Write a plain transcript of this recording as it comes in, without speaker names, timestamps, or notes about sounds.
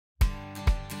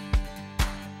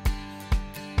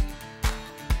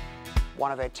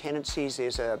One of our tenancies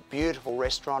is a beautiful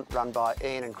restaurant run by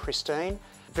Ian and Christine.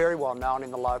 Very well known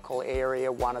in the local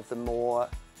area, one of the more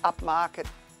upmarket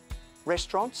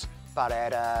restaurants, but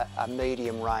at a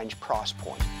medium range price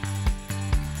point.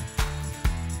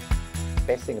 The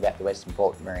best thing about the Western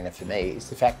Port Marina for me is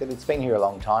the fact that it's been here a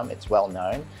long time, it's well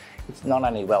known. It's not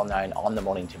only well known on the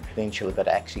Mornington Peninsula, but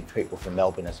actually people from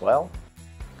Melbourne as well.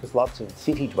 Because lots of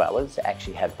city dwellers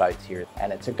actually have boats here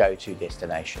and it's a go-to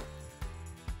destination.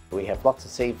 We have lots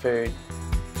of seafood,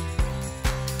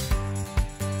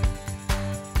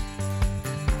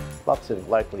 lots of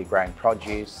locally grown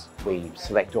produce. We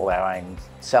select all our own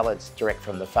salads direct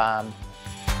from the farm.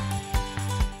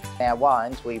 Our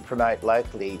wines, we promote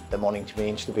locally the Mornington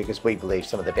Peninsula because we believe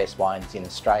some of the best wines in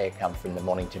Australia come from the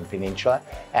Mornington Peninsula.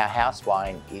 Our house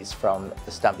wine is from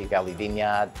the Stumpy Valley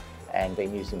Vineyard and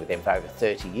been using with them for over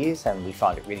 30 years and we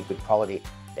find it really good quality.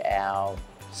 Our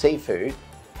seafood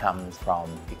comes from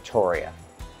Victoria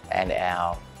and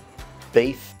our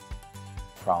beef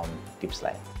from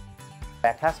Gippsland.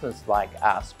 Our customers like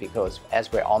us because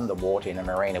as we're on the water in a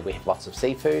marina we have lots of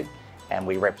seafood and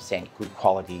we represent good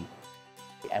quality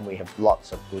and we have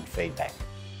lots of good feedback.